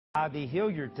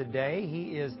Hilliard today.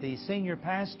 He is the senior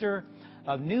pastor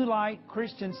of New Light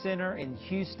Christian Center in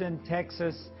Houston,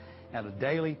 Texas, and a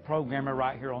daily programmer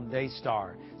right here on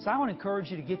Daystar. So I want to encourage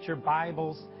you to get your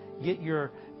Bibles, get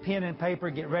your pen and paper,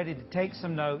 get ready to take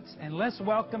some notes, and let's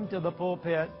welcome to the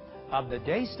pulpit of the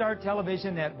Daystar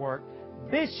Television Network,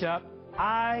 Bishop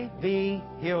I.V.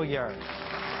 Hilliard.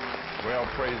 Well,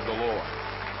 praise the Lord.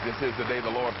 This is the day the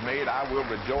Lord's made. I will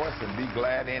rejoice and be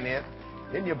glad in it.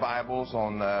 In your Bibles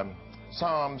on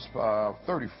Psalms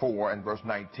 34 and verse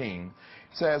 19,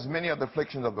 it says, "Many are the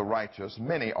afflictions of the righteous,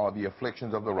 many are the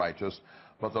afflictions of the righteous,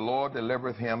 but the Lord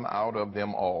delivereth him out of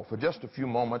them all." For just a few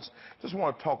moments, just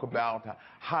want to talk about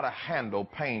how to handle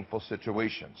painful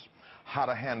situations. How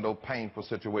to handle painful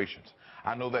situations.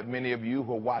 I know that many of you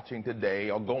who are watching today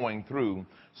are going through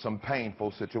some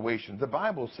painful situations. The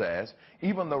Bible says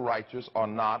even the righteous are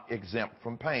not exempt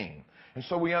from pain. And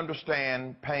so we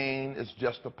understand pain is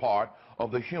just a part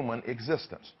of the human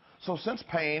existence. So since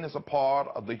pain is a part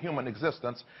of the human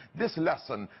existence, this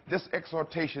lesson, this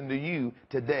exhortation to you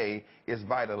today is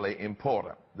vitally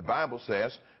important. The Bible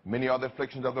says, "Many are the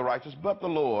afflictions of the righteous, but the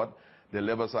Lord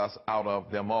delivers us out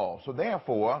of them all." So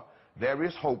therefore, there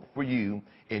is hope for you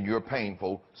in your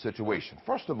painful situation.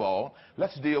 First of all,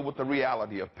 let's deal with the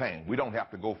reality of pain. We don't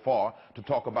have to go far to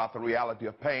talk about the reality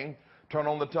of pain. Turn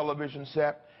on the television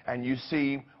set and you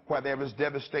see where there is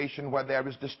devastation, where there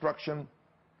is destruction,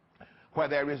 where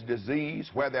there is disease,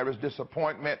 where there is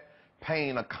disappointment.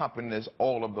 Pain accompanies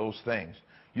all of those things.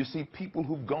 You see people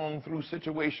who've gone through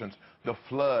situations, the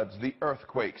floods, the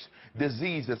earthquakes,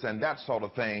 diseases, and that sort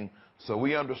of thing. So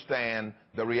we understand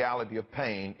the reality of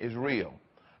pain is real.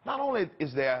 Not only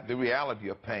is there the reality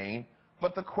of pain,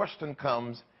 but the question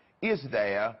comes, is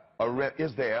there a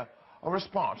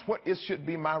response? What should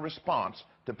be my response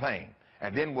to pain?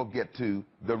 And then we'll get to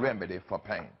the remedy for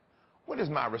pain. What is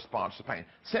my response to pain?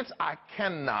 Since I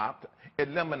cannot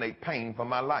eliminate pain from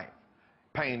my life,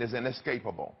 pain is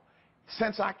inescapable.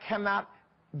 Since I cannot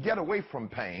get away from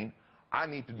pain, I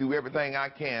need to do everything I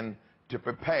can to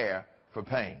prepare for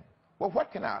pain. Well,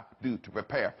 what can I do to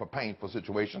prepare for painful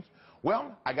situations?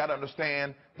 Well, I got to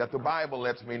understand that the Bible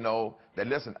lets me know that,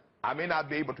 listen, I may not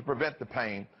be able to prevent the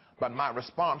pain, but my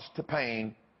response to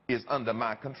pain is under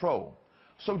my control.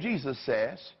 So Jesus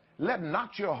says, "Let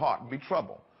not your heart be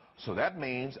troubled." So that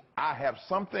means I have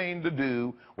something to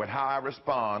do with how I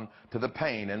respond to the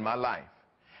pain in my life.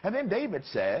 And then David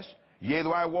says, "Yea,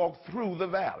 though I walk through the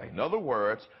valley." In other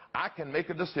words, I can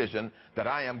make a decision that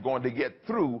I am going to get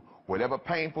through whatever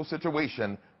painful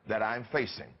situation that I'm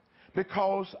facing,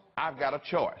 because I've got a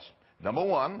choice. Number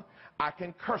one, I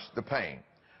can curse the pain.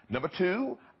 Number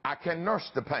two, I can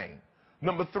nurse the pain.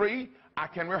 Number three, I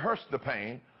can rehearse the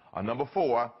pain. Or number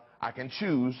four, I can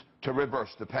choose to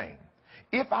reverse the pain.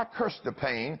 If I curse the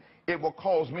pain, it will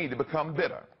cause me to become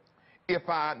bitter. If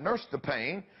I nurse the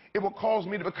pain, it will cause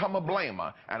me to become a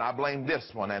blamer, and I blame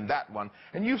this one and that one.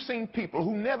 And you've seen people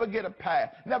who never get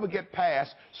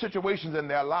past situations in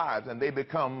their lives, and they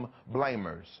become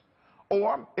blamers.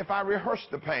 Or if I rehearse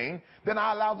the pain, then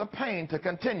I allow the pain to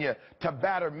continue to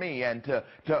batter me and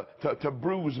to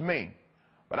bruise me.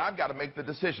 But I've got to make the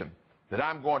decision that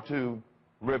I'm going to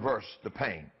reverse the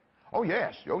pain. Oh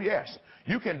yes,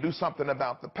 you can do something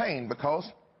about the pain,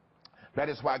 because that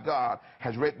is why God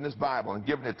has written this Bible and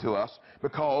given it to us,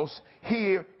 because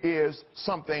here is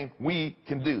something we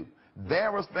can do.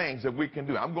 There are things that we can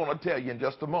do. I'm going to tell you in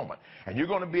just a moment. And you're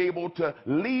going to be able to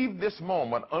leave this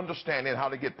moment understanding how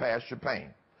to get past your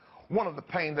pain. One of the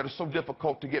pain that is so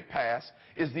difficult to get past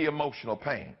is the emotional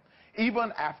pain.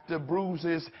 Even after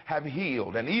bruises have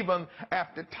healed, and even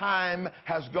after time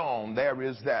has gone, there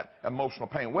is that emotional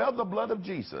pain. Well, the blood of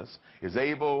Jesus is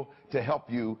able to help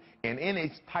you in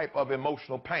any type of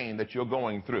emotional pain that you're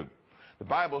going through. The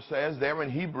Bible says there in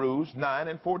Hebrews 9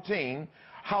 and 14,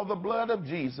 how the blood of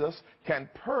Jesus can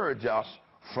purge us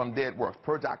from dead works,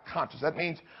 purge our conscience. That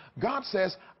means God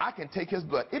says, I can take his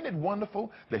blood. Isn't it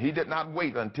wonderful that he did not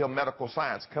wait until medical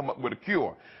science come up with a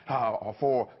cure or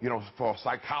for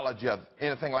psychology or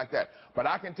anything like that. But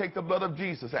I can take the blood of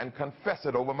Jesus and confess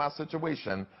it over my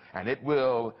situation, and it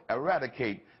will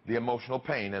eradicate the emotional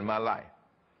pain in my life.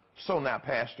 So now,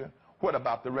 Pastor, what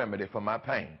about the remedy for my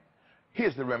pain?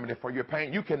 Here's the remedy for your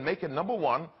pain. You can make it, number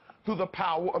one, through the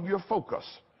power of your focus.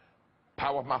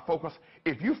 Power of my focus.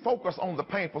 If you focus on the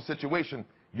painful situation,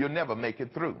 you'll never make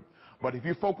it through. But if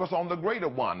you focus on the greater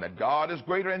one, that God is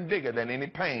greater and bigger than any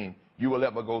pain you will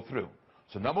ever go through.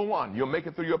 So number one, you'll make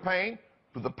it through your pain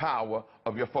through the power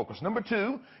of your focus. Number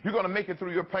two, you're going to make it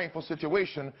through your painful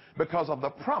situation because of the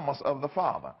promise of the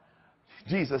Father.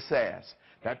 Jesus says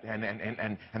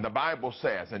And the Bible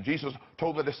says, and Jesus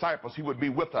told the disciples he would be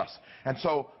with us. And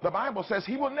so the Bible says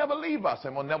he will never leave us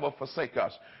and will never forsake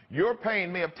us. Your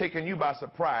pain may have taken you by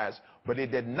surprise, but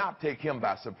it did not take him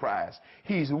by surprise.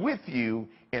 He's with you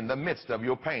in the midst of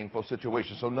your painful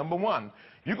situation. So number one,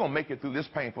 you're going to make it through this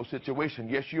painful situation.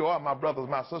 Yes, you are, my brothers,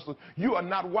 my sisters. You are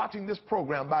not watching this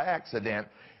program by accident.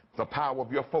 The power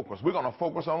of your focus. We're going to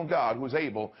focus on God, who's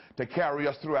able to carry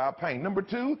us through our pain. Number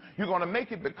two, you're going to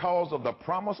make it because of the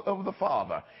promise of the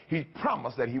Father. He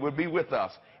promised that he would be with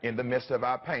us in the midst of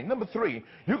our pain. Number three,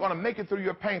 you're going to make it through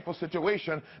your painful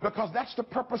situation because that's the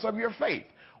purpose of your faith.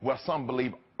 Well, some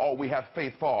believe all we have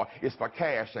faith for is for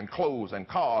cash and clothes and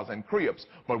cars and cribs.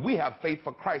 But we have faith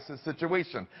for crisis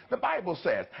situation. The Bible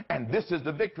says, and this is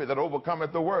the victory that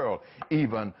overcometh the world,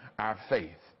 even our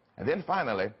faith. And then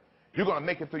finally, you're going to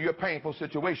make it through your painful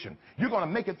situation. You're going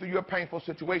to make it through your painful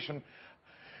situation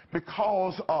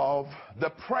because of the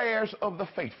prayers of the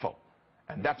faithful.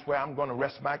 And that's where I'm going to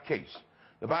rest my case.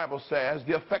 The Bible says,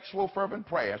 the effectual fervent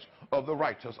prayers of the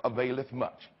righteous availeth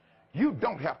much. You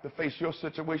don't have to face your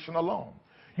situation alone.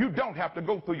 You don't have to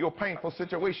go through your painful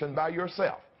situation by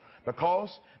yourself,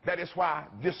 because that is why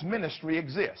this ministry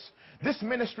exists. This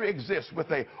ministry exists with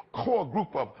a core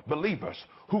group of believers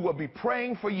who will be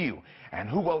praying for you and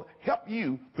who will help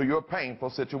you through your painful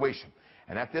situation.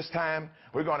 And at this time,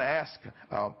 we're going to ask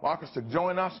Marcus to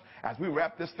join us as we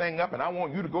wrap this thing up. And I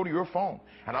want you to go to your phone,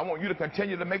 and I want you to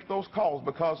continue to make those calls,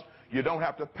 because you don't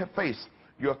have to face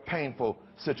your painful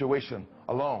situation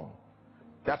alone.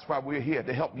 That's why we're here,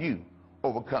 to help you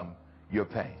overcome your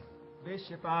pain.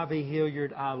 Bishop Ivy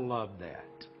Hilliard, I love that.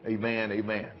 Amen,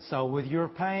 amen. So with your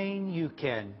pain, you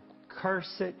can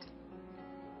curse it,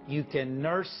 you can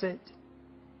nurse it,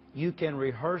 you can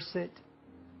rehearse it,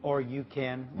 or you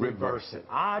can reverse it.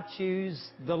 I choose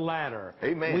the latter.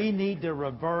 Amen. We need to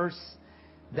reverse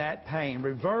that pain,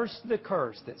 reverse the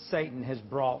curse that Satan has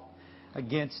brought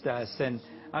against us. And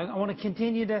I want to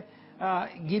continue to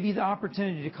give you the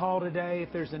opportunity to call today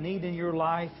if there's a need in your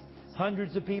life.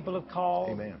 Hundreds of people have called.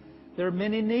 Amen. There are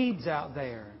many needs out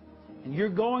there, and you're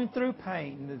going through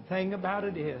pain. The thing about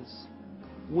it is,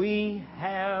 we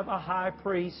have a high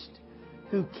priest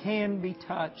who can be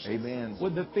touched Amen.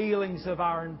 with the feelings of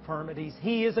our infirmities.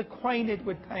 He is acquainted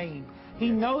with pain. He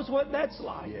knows what that's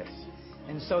like. Yes.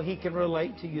 And so he can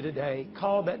relate to you today.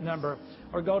 Call that number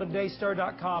or go to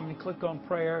Daystar.com and click on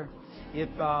prayer if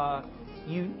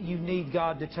you need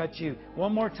God to touch you.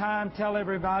 One more time, tell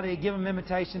everybody, give them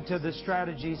invitation to the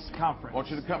Strategies Conference. I want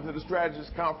you to come to the Strategies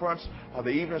Conference. The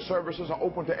evening services are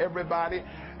open to everybody.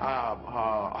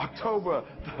 October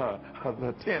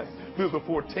the 10th through the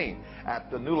 14th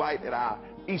at the New Light at our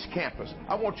East Campus.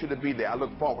 I want you to be there. I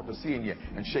look forward to seeing you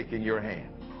and shaking your hand.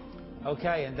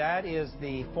 Okay, and that is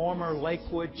the former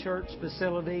Lakewood Church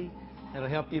facility. It'll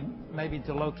help you maybe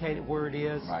to locate it where it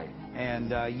is. Right.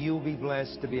 And you'll be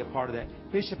blessed to be a part of that.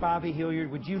 Bishop Ivy Hilliard,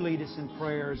 would you lead us in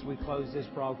prayer as we close this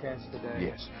broadcast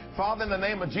today? Yes. Father, in the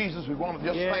name of Jesus, we want to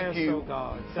just thank you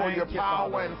for your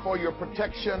power and for your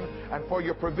protection and for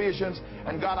your provisions.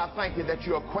 And God, I thank you that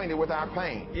you're acquainted with our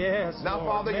pain. Yes, now,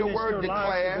 Lord, Father, your word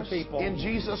declares in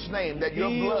Jesus' name that your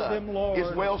blood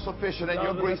is well sufficient and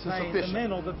your grace is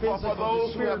sufficient. For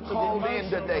those who have called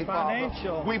in today,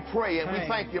 Father, we pray and we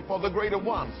thank you for the greater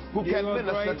one who can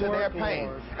minister to their pain.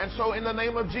 And so in the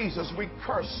name of Jesus, we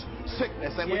curse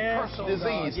sickness and we curse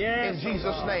disease in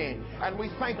Jesus' name. And we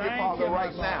thank you, Father,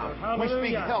 right now. We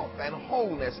speak health and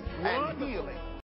wholeness and healing.